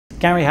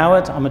Gary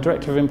Howard. I'm a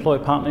Director of Employee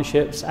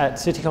Partnerships at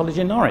City College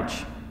in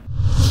Norwich.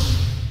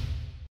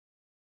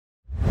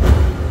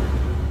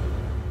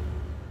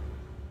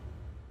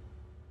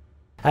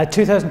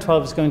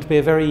 2012 is going to be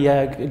a very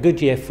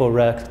good year for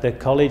the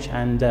college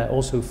and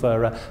also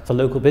for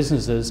local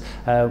businesses.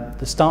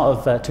 The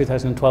start of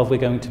 2012 we're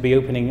going to be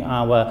opening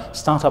our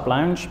Startup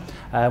Lounge,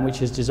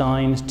 which is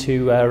designed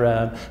to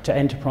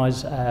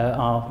enterprise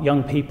our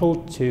young people,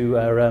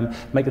 to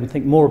make them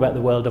think more about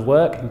the world of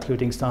work,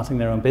 including starting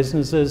their own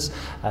businesses.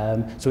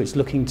 So it's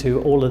looking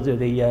to all of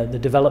the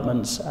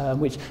developments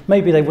which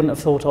maybe they wouldn't have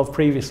thought of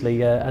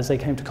previously as they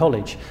came to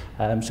college.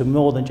 So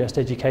more than just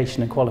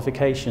education and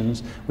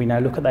qualifications, we now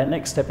look at that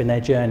next step in their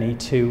journey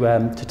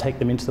to take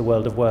them into the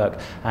world of work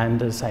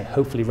and, as I say,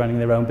 hopefully running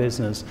their own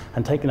business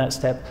and taking that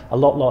step a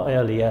lot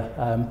earlier,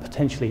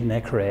 potentially in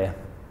their career.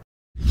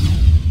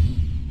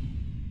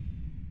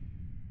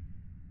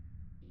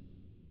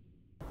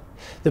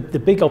 The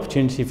big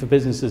opportunity for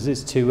businesses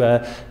is to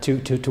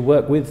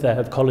work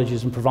with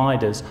colleges and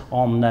providers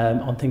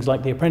on things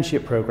like the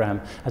apprenticeship program.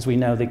 As we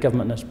know, the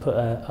government has put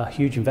a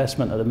huge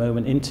investment at the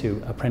moment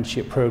into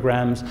apprenticeship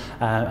programs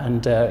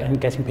and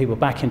getting people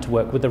back into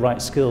work with the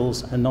right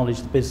skills and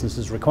knowledge that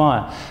businesses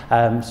require.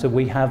 So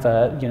we have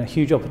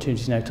huge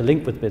opportunities now to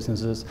link with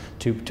businesses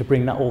to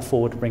bring that all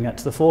forward, bring that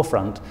to the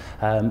forefront.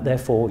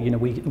 Therefore,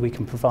 we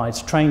can provide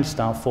trained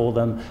staff for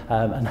them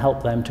and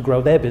help them to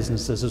grow their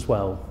businesses as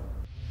well.